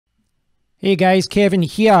Hey guys, Kevin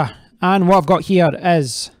here, and what I've got here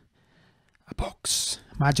is a box,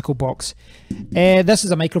 a magical box. This is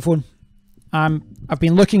a microphone. I've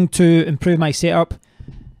been looking to improve my setup,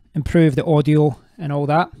 improve the audio and all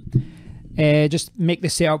that. Just make the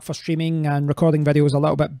setup for streaming and recording videos a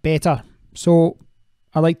little bit better. So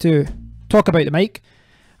I like to talk about the mic.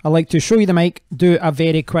 I like to show you the mic, do a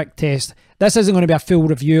very quick test. This isn't going to be a full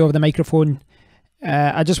review of the microphone.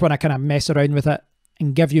 I just want to kind of mess around with it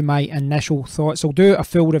and give you my initial thoughts. I'll do a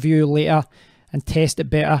full review later and test it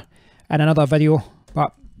better in another video,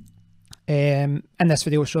 but in this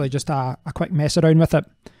video it's really just a quick mess around with it.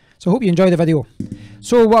 So I hope you enjoy the video.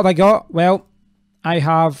 So what have I got? Well, I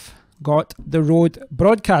have got the Rode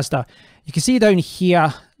Broadcaster. You can see down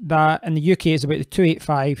here that in the UK it's about the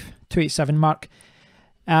 285, 287 mark.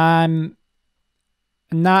 And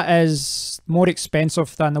that is more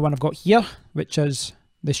expensive than the one I've got here, which is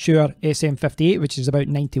the Shure SM58, which is about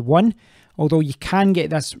 91. Although you can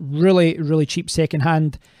get this really cheap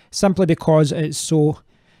secondhand simply because it's so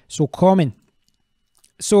common.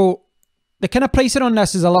 So the kind of pricing on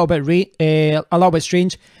this is a little bit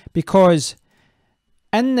strange, because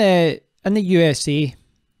in the USA,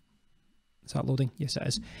 is that loading? Yes, it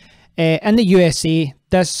is. In the USA,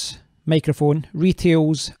 this microphone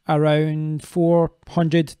retails around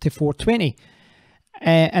 $400 to $420.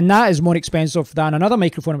 And that is more expensive than another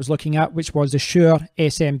microphone I was looking at, which was the Shure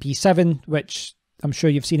SM57, which I'm sure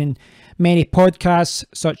you've seen in many podcasts,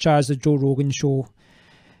 such as the Joe Rogan show,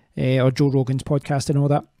 or Joe Rogan's podcast and all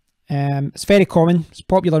that. It's very common. It's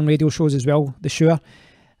popular in radio shows as well, the Shure.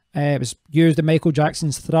 It was used in Michael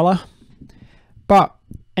Jackson's Thriller. But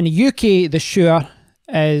in the UK, the Shure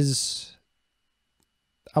is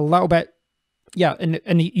a little bit, yeah,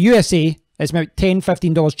 in the USA, it's about $10,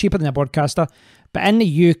 $15 cheaper than a Broadcaster. But in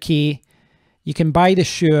the UK, you can buy the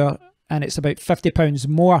Shure and it's about £50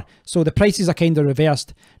 more. So the prices are kind of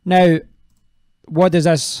reversed. Now, what does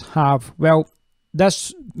this have? Well,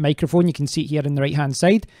 this microphone, you can see here on the right-hand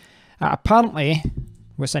side, apparently,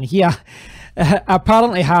 what's in here,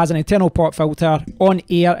 apparently has an internal pop filter,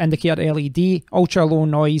 on-air indicator LED, ultra-low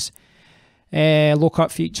noise,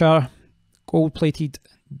 low-cut feature, gold-plated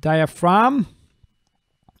diaphragm.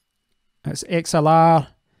 It's XLR.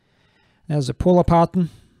 There's a polar pattern.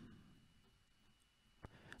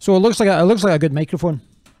 So it looks like a good microphone.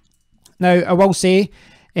 Now I will say,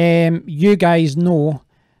 you guys know,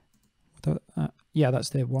 yeah, that's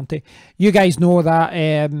the warranty. You guys know that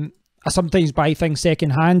I sometimes buy things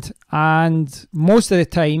second hand, and most of the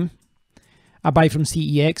time I buy from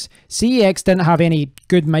CEX. CEX didn't have any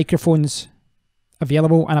good microphones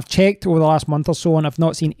available, and I've checked over the last month or so and I've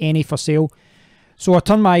not seen any for sale. So I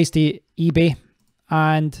turned my eyes to eBay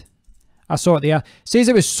and I saw it there. It says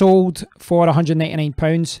it was sold for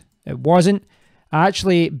 £199. It wasn't. I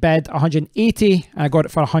actually bid £180 and I got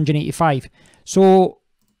it for £185. So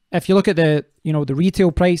if you look at the the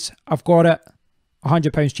retail price, I've got it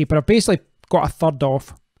 £100 cheaper. I've basically got a third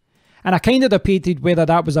off. And I kind of debated whether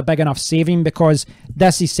that was a big enough saving, because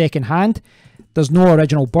this is second hand. There's no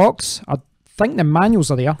original box. I think the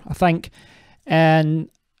manuals are there, I think. And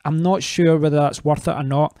I'm not sure whether that's worth it or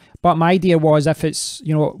not. But my idea was, if it's,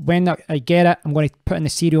 when I get it, I'm going to put in the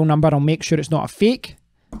serial number. I'll make sure it's not a fake.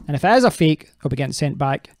 And if it is a fake, I'll be getting sent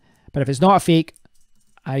back. But if it's not a fake,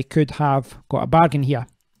 I could have got a bargain here.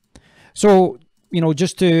 So,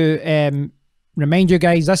 just to remind you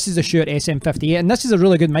guys, this is the Shure SM58. And this is a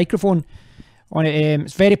really good microphone.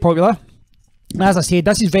 It's very popular. And as I said,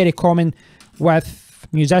 this is very common with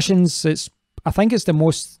musicians. I think it's the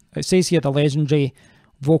most, it says here, the legendary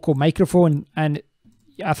vocal microphone, and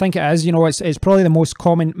I think it is. It's probably the most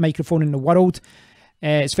common microphone in the world.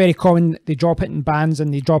 It's very common. They drop it in bands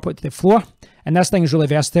and they drop it to the floor, and this thing is really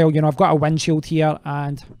versatile. I've got a windshield here,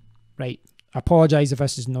 and right, I apologise if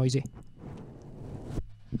this is noisy.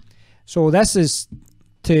 So this is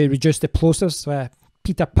to reduce the plosives,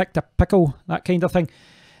 Peter picked a pickle, that kind of thing,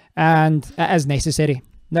 and it is necessary.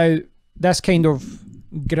 Now, this kind of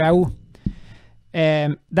grill,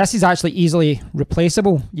 this is actually easily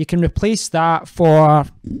replaceable. You can replace that for,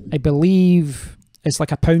 I believe, it's like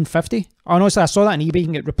 £1.50. Honestly, I saw that on eBay. You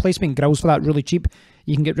can get replacement grills for that really cheap.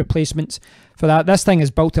 You can get replacements for that. This thing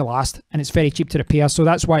is built to last, and it's very cheap to repair, so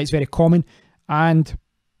that's why it's very common. And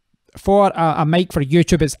for a mic for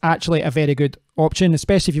YouTube, it's actually a very good option,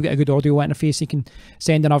 especially if you've got a good audio interface. You can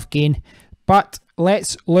send enough gain. But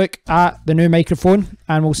let's look at the new microphone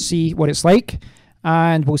and we'll see what it's like.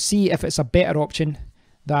 And we'll see if it's a better option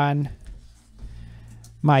than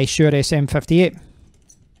my Shure SM58.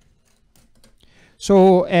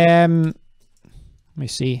 So, let me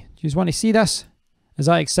see. Do you want to see this? Is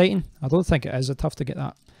that exciting? I don't think it is. It's tough to get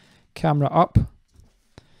that camera up.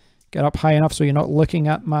 Get up high enough so you're not looking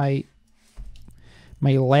at my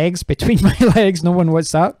legs, between my legs. No one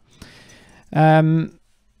wants that. Oh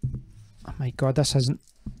my god, this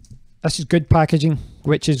is good packaging,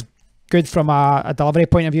 which is good from a delivery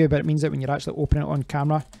point of view, but it means that when you're actually opening it on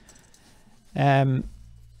camera,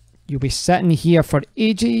 you'll be sitting here for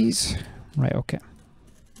ages. Right, okay.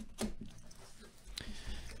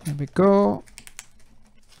 There we go.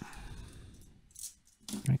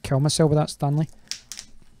 I'm gonna kill myself with that Stanley.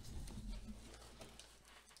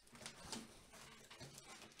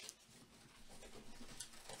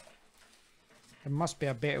 There must be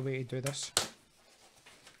a better way to do this.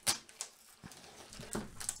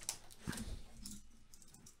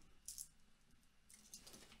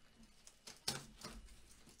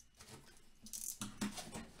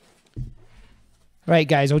 Right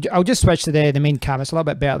guys, I'll just switch to the main camera. It's a little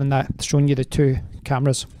bit better than that, showing you the two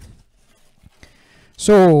cameras.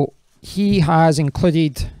 So he has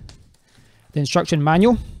included the instruction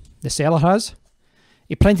manual, the seller has.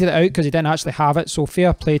 He printed it out because he didn't actually have it, so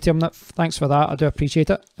fair play to him. Thanks for that, I do appreciate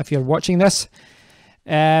it if you're watching this.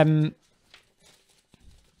 I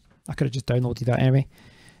could have just downloaded that anyway.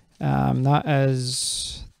 That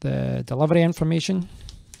is the delivery information,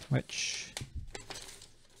 which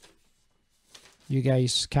you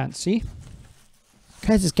guys can't see.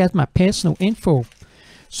 Guys, just get my personal info.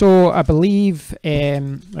 So I believe,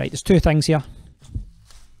 right, there's two things here.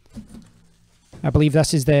 I believe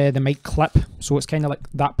this is the mic clip, so it's kind of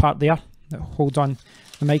like that part there that holds on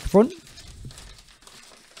the microphone.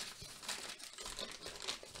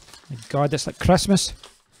 My god, it's like Christmas.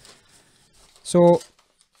 So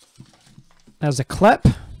there's a clip.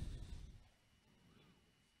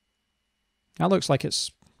 That looks like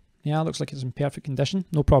it's, yeah, it looks like it's in perfect condition.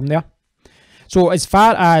 No problem there. So as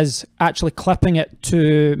far as actually clipping it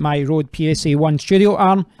to my Rode PSA-1 studio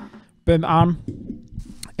arm, boom arm,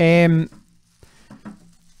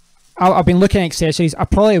 I've been looking at accessories. I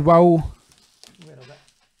probably will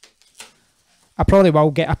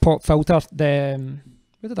get a pop filter. Where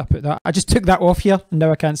did I put that? I just took that off here and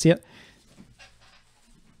now I can't see it.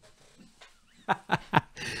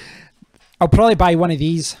 I'll probably buy one of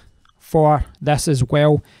these for this as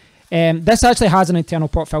well. This actually has an internal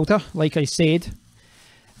pop filter, like I said.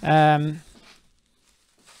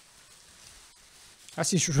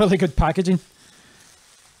 This is really good packaging.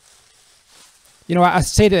 You know, I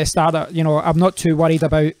said at the start that, you know, I'm not too worried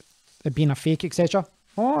about it being a fake, etc.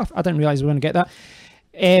 Oh, I didn't realise we were going to get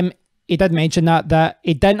that. He did mention that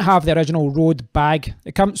it didn't have the original Rode bag.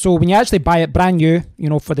 So when you actually buy it brand new, you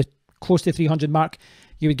know, for the close to 300 mark,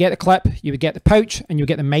 you would get the clip, you would get the pouch, and you would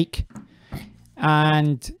get the mic.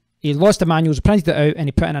 And he lost the manuals, printed it out, and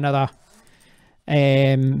he put in another.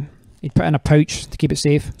 He put in a pouch to keep it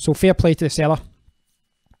safe. So fair play to the seller.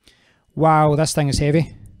 Wow, this thing is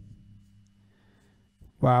heavy.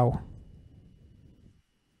 Wow.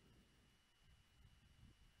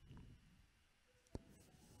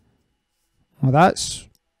 Well, that's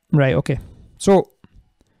right. Okay. So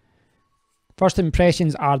first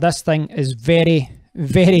impressions are this thing is very,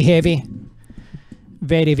 very heavy.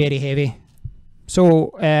 Very, very heavy.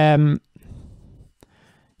 So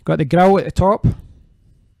got the grill at the top.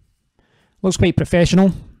 Looks quite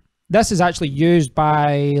professional. This is actually used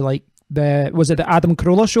by like was it the Adam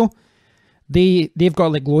Carolla show? They've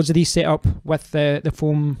got like loads of these set up with the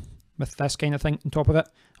foam with this kind of thing on top of it.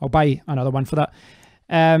 I'll buy another one for that.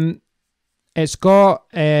 It's got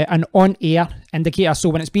an on-air indicator, so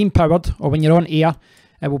when it's being powered or when you're on air,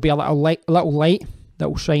 it will be a little light that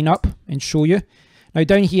will shine up and show you. Now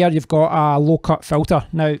down here you've got a low-cut filter.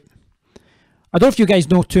 Now, I don't know if you guys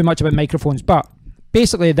know too much about microphones, but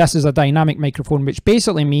basically this is a dynamic microphone, which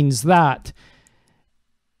basically means that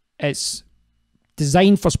it's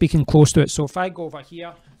designed for speaking close to it. So if I go over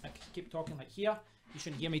here, I can keep talking like here, you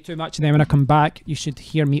shouldn't hear me too much, and then when I come back, you should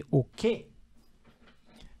hear me okay.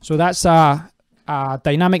 So that's a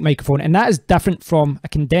dynamic microphone, and that is different from a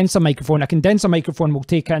condenser microphone. A condenser microphone will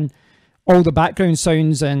take in all the background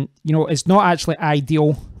sounds, and you know, it's not actually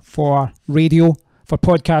ideal for radio, for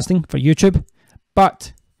podcasting, for YouTube,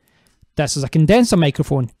 but this is a condenser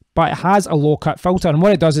microphone, but it has a low cut filter, and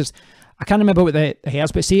what it does is, I can't remember what the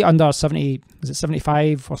hertz, but say under 70, is it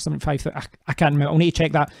 75 or 75? I can't remember, I'll need to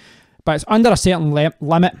check that, but it's under a certain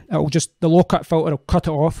limit, it'll just, the low cut filter will cut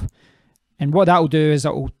it off, and what that will do is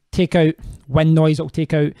it will take out wind noise, it will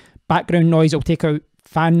take out background noise, it will take out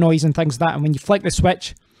fan noise and things like that, and when you flick the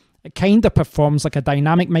switch, it kind of performs like a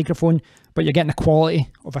dynamic microphone, but you're getting the quality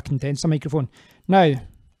of a condenser microphone. Now,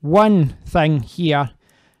 one thing here,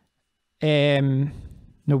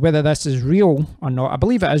 now, whether this is real or not, I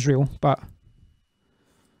believe it is real, but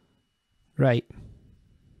Right.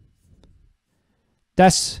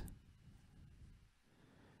 This,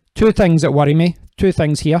 two things that worry me, two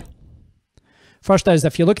things here. First is,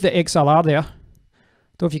 if you look at the XLR there, I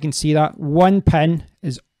don't know if you can see that, one pin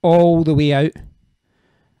is all the way out.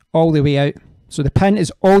 All the way out. So the pin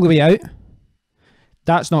is all the way out.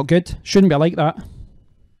 That's not good. Shouldn't be like that.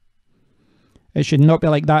 It should not be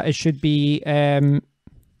like that. It should be,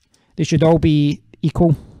 they should all be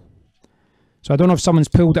equal. So I don't know if someone's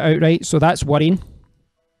pulled it out right, so that's worrying.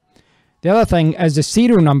 The other thing is the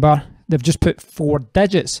serial number, they've just put 4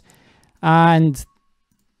 digits. And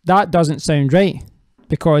that doesn't sound right,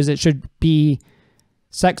 because it should be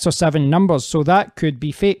 6 or 7 numbers. So that could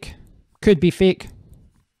be fake. Could be fake.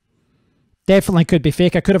 Definitely could be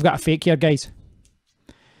fake. I could have got a fake here, guys.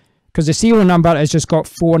 Because the serial number has just got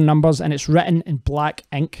 4 numbers and it's written in black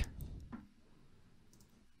ink.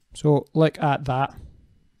 So look at that.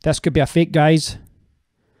 This could be a fake, guys.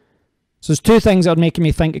 So there's 2 things that are making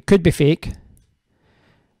me think it could be fake.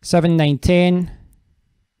 7910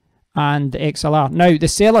 and the XLR. Now, the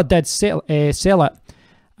seller did sell it,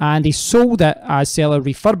 and he sold it as seller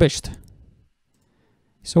refurbished.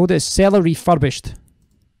 He sold it as seller refurbished.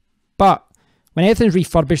 But when anything's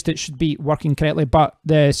refurbished, it should be working correctly. But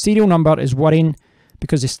the serial number is worrying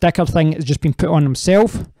because the sticker thing has just been put on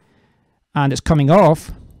himself and it's coming off.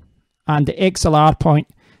 And the XLR point,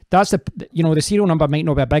 that's the, you know, the serial number might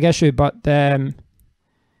not be a big issue, but the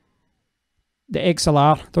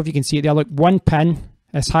XLR, I don't know if you can see it there, look, one pin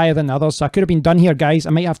is higher than the others. So I could have been done here, guys. I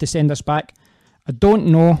might have to send this back. I don't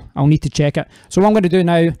know. I'll need to check it. So what I'm going to do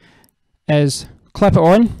now is clip it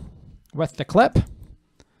on with the clip,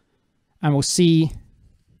 and we'll see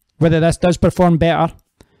whether this does perform better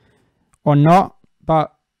or not.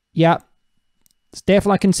 But yeah, it's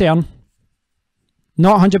definitely a concern.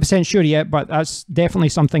 Not 100% sure yet, but that's definitely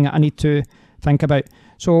something that I need to think about.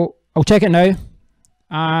 So I'll check it now.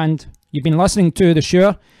 And you've been listening to the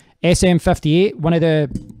Shure SM58, one of the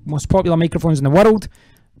most popular microphones in the world.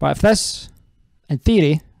 But if this, in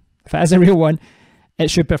theory, if it is a real one, it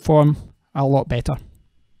should perform a lot better.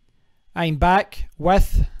 I'm back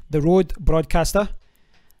with the Rode Broadcaster.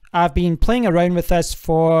 I've been playing around with this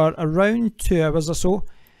for around 2 hours or so,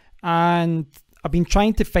 and I've been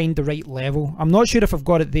trying to find the right level. I'm not sure if I've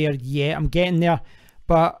got it there yet. I'm getting there,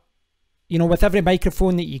 but you know, with every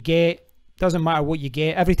microphone that you get, doesn't matter what you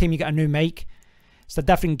get, every time you get a new mic, it's a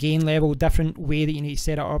different gain level, different way that you need to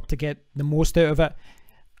set it up to get the most out of it.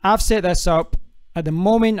 I've set this up, at the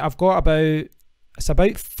moment I've got about, it's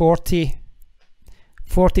about 40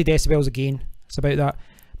 decibels of gain. It's about that.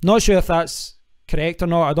 Not sure if that's correct or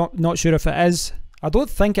not. Not sure if it is. I don't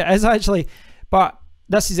think it is actually, but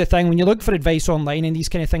this is the thing, when you look for advice online and these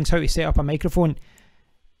kind of things, how to set up a microphone,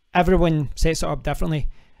 everyone sets it up differently.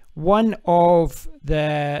 One of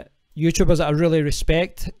the YouTubers that I really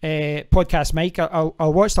respect, PodcastMic, I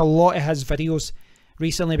watched a lot of his videos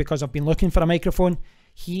recently because I've been looking for a microphone.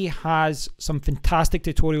 He has some fantastic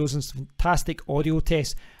tutorials and some fantastic audio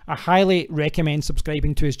tests. I highly recommend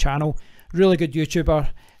subscribing to his channel. Really good YouTuber,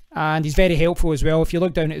 and he's very helpful as well. If you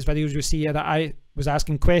look down at his videos, you'll see that I was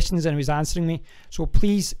asking questions and he was answering me. So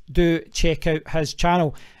please do check out his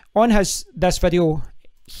channel. On this video,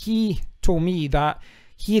 he told me that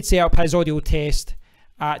he had set up his audio test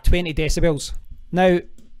at 20 decibels. Now,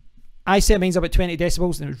 I set mine up at 20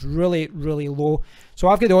 decibels and it was really, really low. So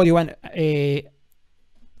I've got the audio in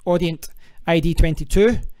Audient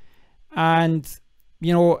ID22, and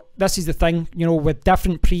you know, this is the thing, you know, with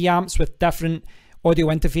different preamps, with different audio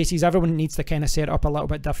interfaces, everyone needs to kind of set it up a little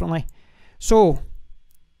bit differently. So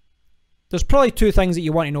there's probably 2 things that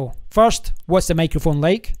you want to know. First, what's the microphone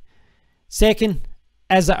like? Second,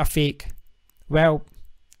 is it a fake? Well,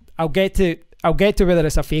 I'll get to whether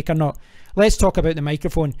it's a fake or not. Let's talk about the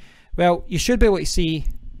microphone. Well, you should be able to see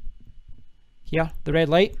here the red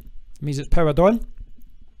light. It means it's powered on.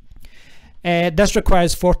 This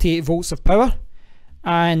requires 48 volts of power,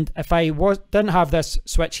 and if I didn't have this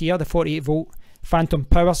switch here, the 48 volt phantom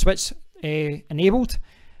power switch enabled,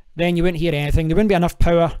 then you wouldn't hear anything. There wouldn't be enough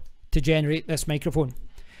power to generate this microphone.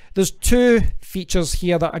 There's 2 features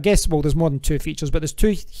here that I guess, well, there's more than 2 features, but there's 2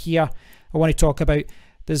 here I want to talk about.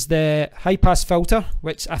 There's the high pass filter,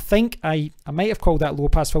 which I think I might have called that low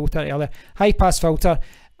pass filter earlier. High pass filter,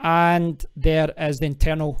 and there is the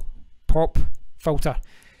internal pop filter,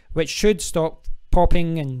 which should stop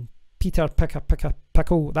popping and Peter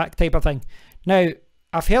pickle, that type of thing. Now,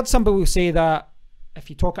 I've heard some people say that if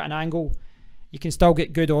you talk at an angle, you can still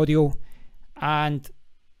get good audio, and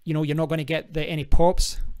you know, you're not going to get any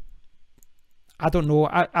pops. I don't know.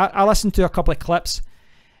 I listened to a couple of clips,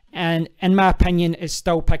 And in my opinion, it's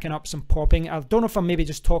still picking up some popping. I don't know if I'm maybe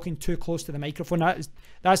just talking too close to the microphone.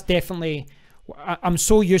 That's definitely, I'm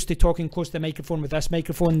so used to talking close to the microphone with this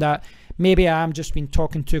microphone that maybe I am just been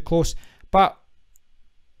talking too close. But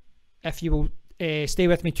if you will stay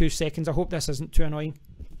with me 2 seconds, I hope this isn't too annoying.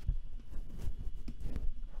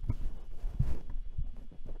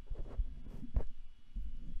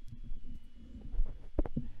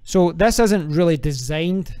 So this isn't really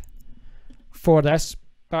designed for this,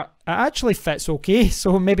 but it actually fits okay.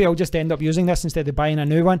 So maybe I'll just end up using this instead of buying a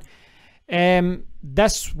new one.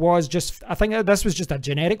 This was just, I think this was just a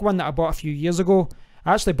generic one that I bought a few years ago.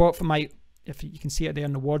 I actually bought for my, if you can see it there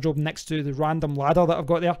in the wardrobe next to the random ladder that I've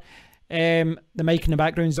got there. The mic in the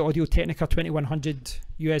background is the Audio Technica 2100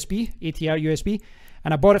 USB, ATR USB.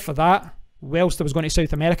 And I bought it for that whilst I was going to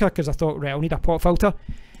South America because I thought, right, I'll need a pop filter.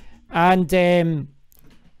 And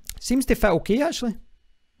seems to fit okay actually.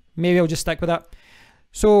 Maybe I'll just stick with that.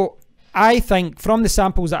 So I think from the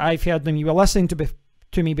samples that I've heard, and you were listening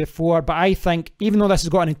to me before, but I think even though this has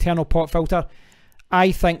got an internal pop filter,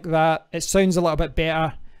 I think that it sounds a little bit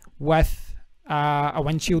better with a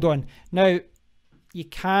windshield on. Now, you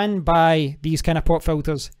can buy these kind of pop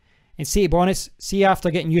filters, and to be honest, see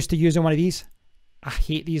after getting used to using one of these, I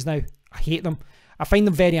hate these now. I hate them. I find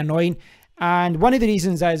them very annoying. And one of the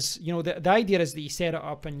reasons is, you know, the idea is that you set it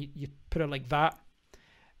up and you put it like that.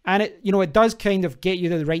 And it, you know, it does kind of get you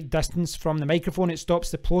the right distance from the microphone. It stops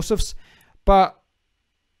the plosives. But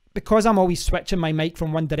because I'm always switching my mic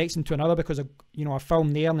from one direction to another because, you know, I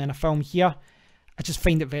film there and then I film here, I just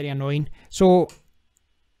find it very annoying. So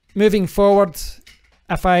moving forward,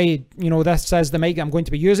 if I, you know, this is the mic I'm going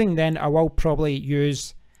to be using, then I will probably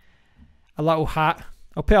use a little hat.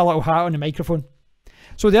 I'll put a little hat on the microphone.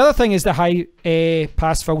 So the other thing is the high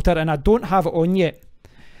pass filter, and I don't have it on yet.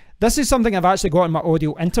 This is something I've actually got in my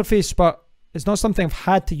audio interface, but it's not something I've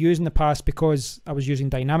had to use in the past because I was using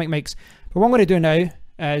dynamic mics. But what I'm going to do now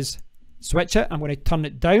is switch it. I'm going to turn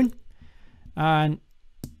it down, and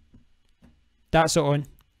that's it on.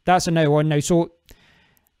 That's it now on now. So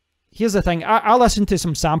here's the thing. I listened to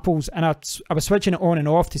some samples, and I was switching it on and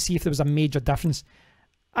off to see if there was a major difference.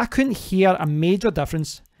 I couldn't hear a major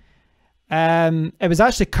difference. It was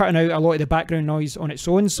actually cutting out a lot of the background noise on its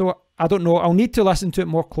own, so I don't know. I'll need to listen to it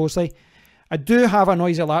more closely. I do have a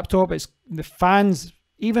noisy laptop. It's the fans,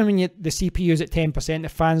 even when the CPU is at 10%, the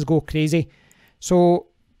fans go crazy. So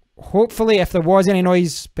hopefully, if there was any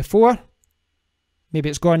noise before, maybe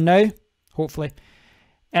it's gone now. Hopefully.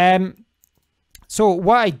 So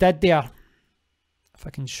what I did there, if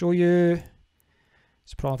I can show you,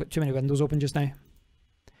 it's probably got too many windows open just now.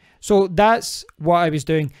 So that's what I was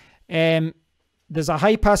doing. There's a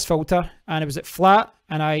high pass filter, and it was at flat,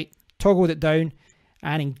 and I toggled it down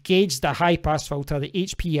and engaged the high pass filter, the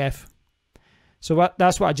HPF. So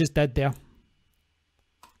that's what I just did there.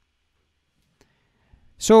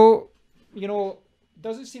 So, you know,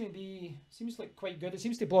 doesn't seem to be, seems like quite good. It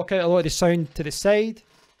seems to block out a lot of the sound to the side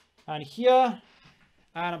and here.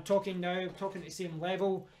 And I'm talking now, talking at the same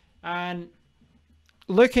level, and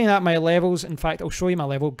looking at my levels. In fact, I'll show you my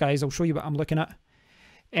level, guys. I'll show you what I'm looking at.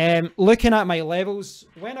 Looking at my levels,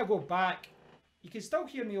 when I go back, you can still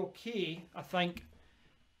hear me okay. I think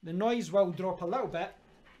the noise will drop a little bit.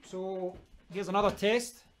 So here's another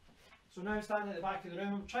test. So now I'm standing at the back of the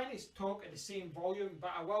room. I'm trying to talk at the same volume,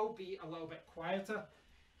 but I will be a little bit quieter.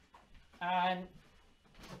 And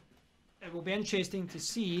it will be interesting to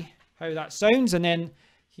see how that sounds. And then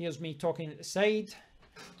here's me talking at the side,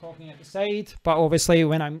 but obviously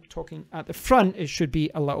when I'm talking at the front, it should be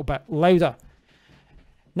a little bit louder.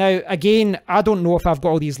 Now, again, I don't know if I've got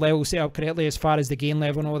all these levels set up correctly as far as the gain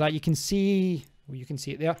level and all that. You can see, well, you can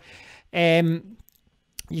see it there.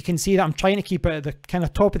 You can see that I'm trying to keep it at the kind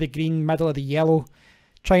of top of the green, middle of the yellow.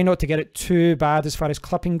 Trying not to get it too bad as far as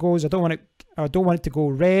clipping goes. I don't want it to go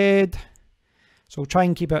red. So try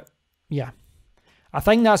and keep it, yeah. I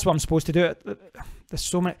think that's what I'm supposed to do. There's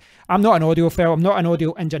so many. I'm not an audiophile. I'm not an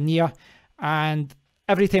audio engineer. And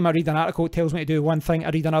every time I read an article, it tells me to do one thing. I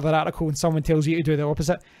read another article and someone tells you to do the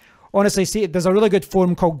opposite. Honestly, see, there's a really good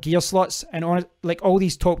forum called Gear Sluts, and like all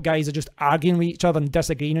these top guys are just arguing with each other and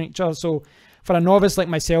disagreeing with each other. So for a novice like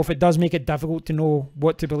myself, it does make it difficult to know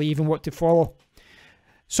what to believe and what to follow.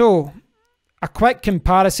 So a quick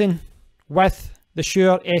comparison with the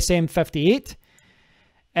Shure SM58.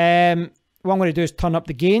 What I'm going to do is turn up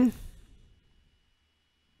the gain,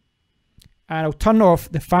 and I'll turn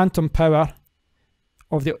off the phantom power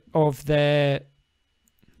of the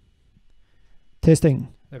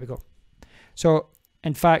testing. There we go. So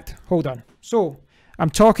in fact, hold on. So I'm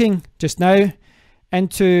talking just now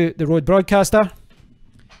into the Rode Broadcaster,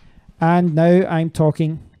 and now I'm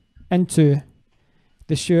talking into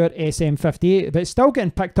the Shure SM58, but it's still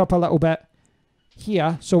getting picked up a little bit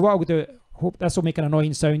here. So what I'll do, hope this will make an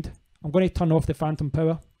annoying sound. I'm going to turn off the phantom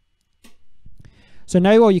power. So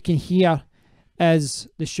now all you can hear is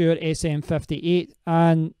the Shure SM58,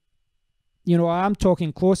 and you know, I'm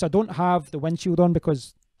talking close. I don't have the windshield on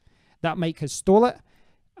because that mic has stole it.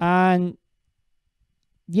 And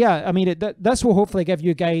yeah, I mean, this will hopefully give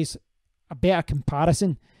you guys a better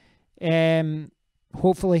comparison.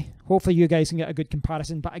 Hopefully you guys can get a good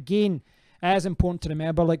comparison. But again, it is important to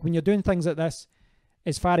remember, like when you're doing things like this,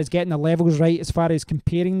 as far as getting the levels right, as far as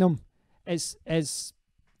comparing them, it's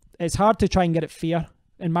hard to try and get it fair.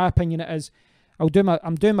 In my opinion, it is. I'm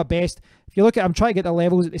doing my best. If you look at, I'm trying to get the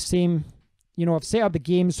levels at the same. You know, I've set up the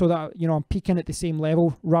game so that, you know, I'm peaking at the same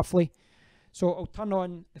level roughly. So I'll turn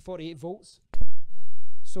on the 48 volts.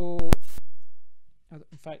 So,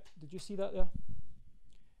 in fact, did you see that there?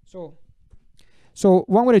 So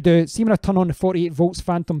what I'm going to do, see when I turn on the 48 volts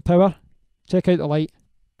phantom power, check out the light.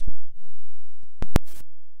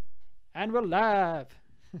 And we're live.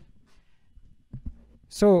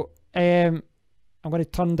 So, I'm going to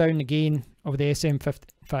turn down the gain of the SM50. In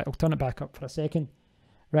fact, I'll turn it back up for a second.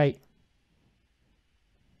 Right.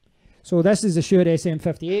 So this is the Shure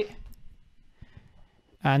SM58.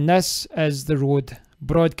 And this is the Rode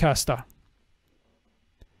Broadcaster.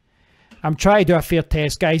 I'm trying to do a fair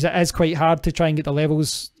test, guys. It is quite hard to try and get the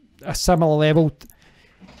levels a similar level.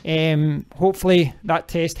 Hopefully that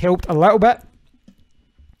test helped a little bit.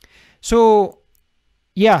 So,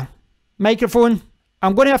 yeah, microphone.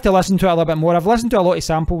 I'm going to have to listen to it a little bit more. I've listened to a lot of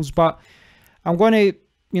samples, but I'm going to,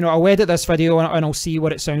 you know, I'll edit this video and I'll see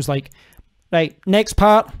what it sounds like. Right, next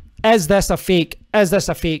part. Is this a fake? Is this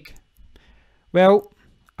a fake? Well,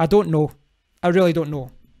 I don't know. I really don't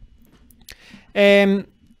know.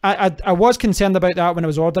 I was concerned about that when I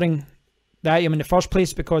was ordering the item in the first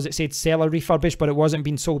place because it said seller refurbished, but it wasn't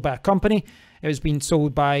being sold by a company. It was being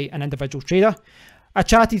sold by an individual trader. I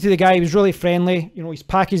chatted to the guy. He was really friendly. You know, he's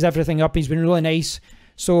packaged everything up. He's been really nice.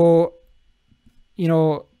 So, you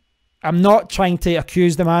know, I'm not trying to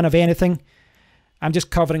accuse the man of anything. I'm just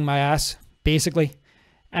covering my ass, basically.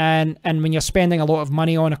 And when you're spending a lot of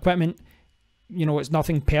money on equipment, you know, it's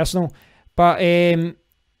nothing personal. But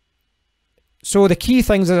so the key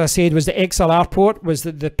things, as I said, was the XLR port, was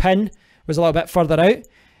that the pin was a little bit further out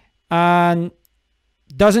and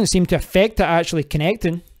doesn't seem to affect it actually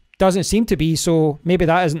connecting. Doesn't seem to be, so maybe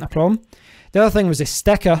that isn't a problem. The other thing was the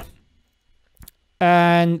sticker,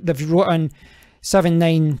 and they've wrote on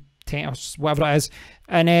 7910 or whatever it is,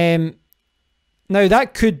 and now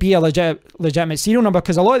that could be a legitimate serial number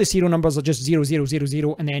because a lot of the serial numbers are just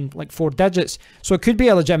 0000 and then like 4 digits, so it could be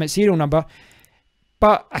a legitimate serial number,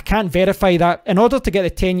 but I can't verify that. In order to get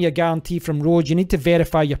the 10-year guarantee from Rode, you need to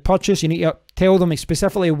verify your purchase. You need to tell them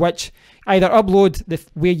specifically which, either upload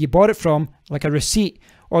where you bought it from, like a receipt,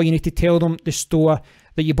 or you need to tell them the store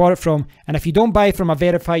that you bought it from. And if you don't buy from a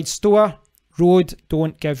verified store, Rode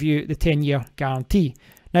don't give you the 10-year guarantee.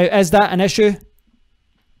 Now, is that an issue?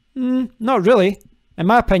 Not really. In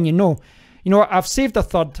my opinion, no. You know, I've saved a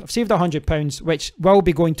third. I've saved £100, which will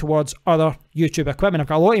be going towards other YouTube equipment. I've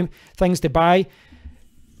got a lot of things to buy,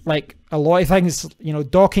 like a lot of things, you know,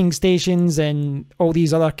 docking stations and all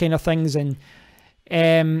these other kind of things, and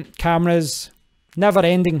cameras, never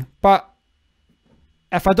ending. But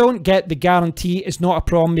if I don't get the guarantee, it's not a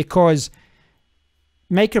problem because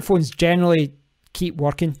microphones generally keep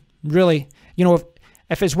working. Really, you know,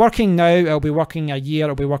 if it's working now, it'll be working a year,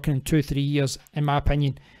 it'll be working in 2-3 years, in my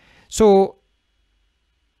opinion. So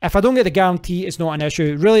if I don't get the guarantee, it's not an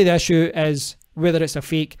issue. Really, the issue is whether it's a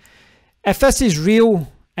fake. If this is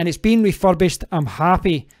real and it's been refurbished, I'm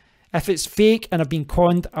happy. If it's fake and I've been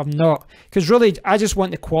conned, I'm not. Because really, I just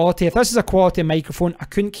want the quality. If this is a quality microphone, I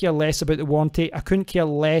couldn't care less about the warranty. I couldn't care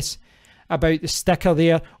less about the sticker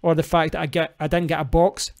there or the fact that I didn't get a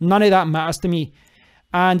box. None of that matters to me.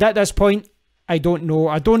 And at this point, I don't know.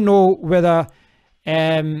 I don't know whether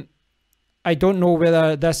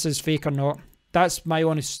this is fake or not. That's my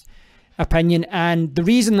honest opinion. And the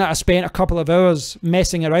reason that I spent a couple of hours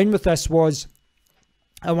messing around with this was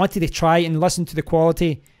I wanted to try and listen to the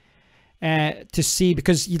quality to see,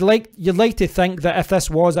 because you'd like to think that if this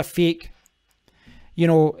was a fake, you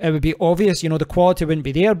know, it would be obvious, you know, the quality wouldn't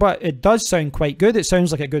be there, but it does sound quite good. It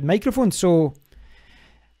sounds like a good microphone. So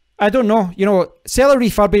I don't know, you know, seller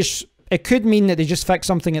refurbish, it could mean that they just fixed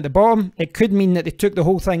something at the bottom. It could mean that they took the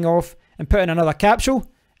whole thing off and put in another capsule,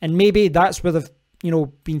 and maybe that's where they've, you know,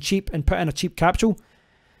 been cheap and put in a cheap capsule.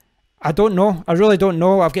 I don't know. I really don't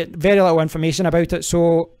know. I've got very little information about it.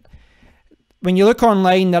 So when you look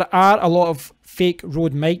online, there are a lot of fake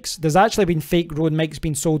Rode mics. There's actually been fake Rode mics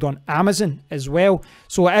being sold on Amazon as well.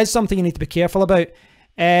 So it is something you need to be careful about.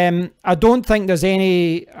 I don't think there's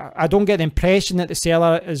any, I don't get the impression that the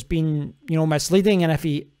seller has been, misleading. And if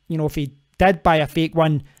he did buy a fake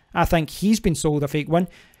one, I think he's been sold a fake one.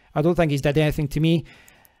 I don't think he's did anything to me.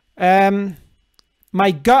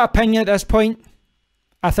 My gut opinion at this point,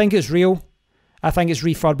 I think it's real. I think it's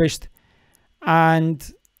refurbished. And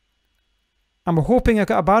I'm hoping I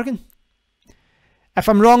got a bargain. If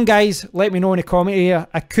I'm wrong, guys, let me know in the comment area.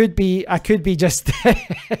 I could be just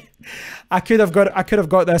I could have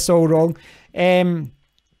got this all wrong.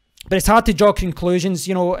 But it's hard to draw conclusions,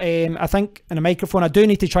 I think in a microphone I do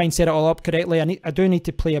need to try and set it all up correctly. I do need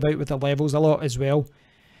to play about with the levels a lot as well.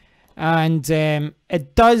 And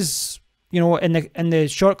it does, in the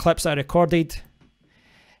short clips that I recorded,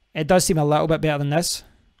 it does seem a little bit better than this.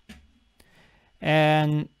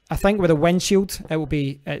 And I think with a windshield,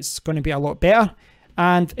 it's going to be a lot better.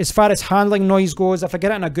 And as far as handling noise goes, if I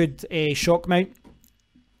get it in a good shock mount,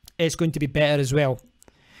 it's going to be better as well.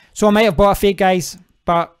 So I might have bought a fake, guys,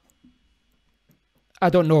 but I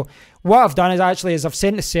don't know. What I've done is I've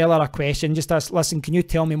sent the seller a question, just asked, listen, can you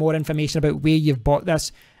tell me more information about where you've bought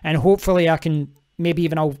this? And hopefully I can, maybe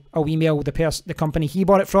even I'll email the company he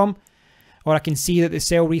bought it from, or I can see that they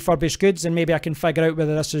sell refurbished goods, and maybe I can figure out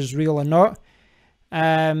whether this is real or not.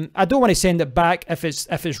 I don't want to send it back if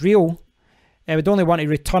it's real. I would only want to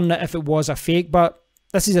return it if it was a fake, but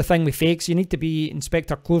this is the thing with fakes. You need to be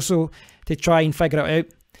Inspector Clouseau to try and figure it out.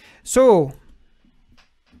 So,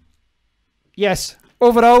 yes,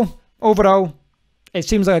 overall, it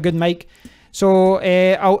seems like a good mic. So,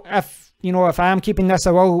 if I am keeping this,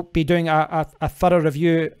 I will be doing a thorough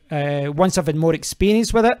review once I've had more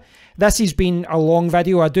experience with it. This has been a long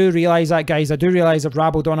video. I do realise that, guys. I do realise I've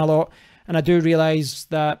rabbled on a lot, and I do realise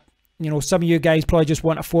that some of you guys probably just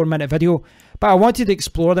want a 4-minute video. But I wanted to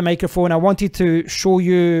explore the microphone. I wanted to show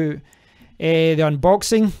you the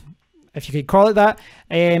unboxing, if you could call it that.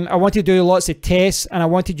 I wanted to do lots of tests, and I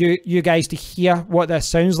wanted you guys to hear what this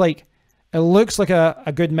sounds like. It looks like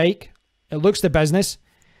a good mic. It looks the business.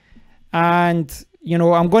 And,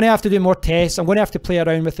 I'm going to have to do more tests. I'm going to have to play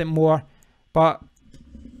around with it more. But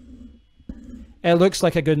it looks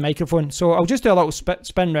like a good microphone. So I'll just do a little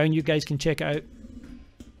spin round. You guys can check it out.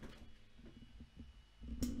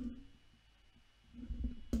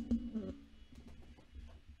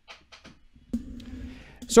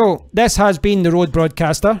 So this has been the Rode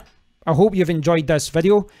Broadcaster. I hope you've enjoyed this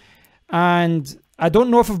video. And I don't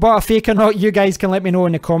know if I've bought a fake or not. You guys can let me know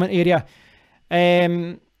in the comment area.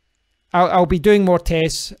 I'll be doing more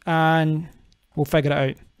tests and we'll figure it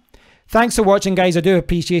out. Thanks for watching, guys. I do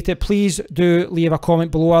appreciate it. Please do leave a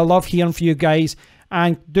comment below. I love hearing from you guys.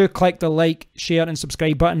 And do click the like, share and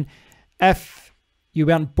subscribe button if you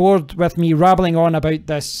weren't bored with me rambling on about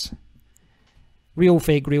this real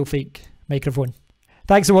fake microphone.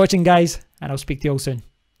 Thanks for watching, guys, and I'll speak to you all soon.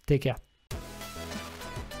 Take care.